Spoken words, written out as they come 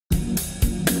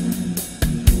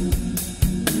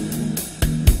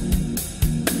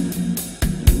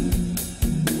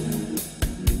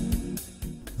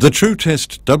The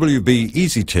Tru-Test WB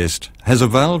Easy Test has a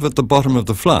valve at the bottom of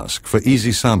the flask for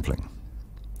easy sampling.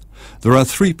 There are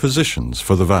 3 positions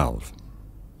for the valve: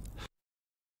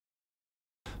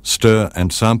 stir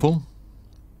and sample,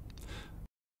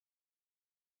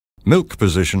 milk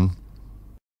position,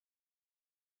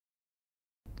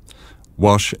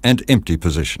 wash and empty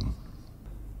position.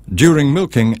 During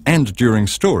milking and during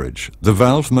storage, the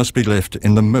valve must be left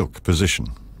in the milk position.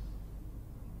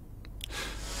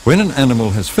 When an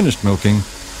animal has finished milking,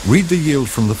 read the yield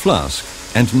from the flask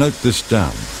and note this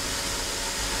down.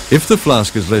 If the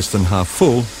flask is less than half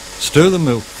full, stir the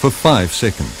milk for 5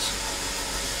 seconds.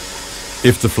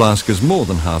 If the flask is more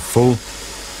than half full,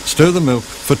 stir the milk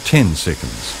for 10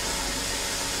 seconds.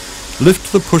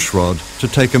 Lift the push rod to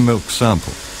take a milk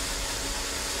sample.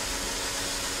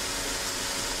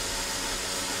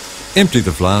 Empty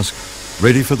the flask,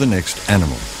 ready for the next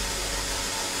animal.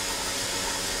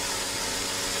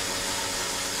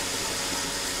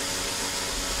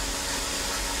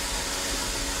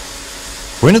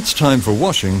 When it's time for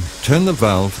washing, turn the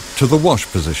valve to the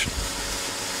wash position.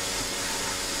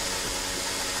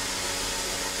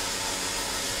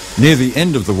 Near the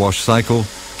end of the wash cycle,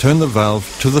 turn the valve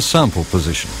to the sample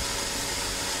position.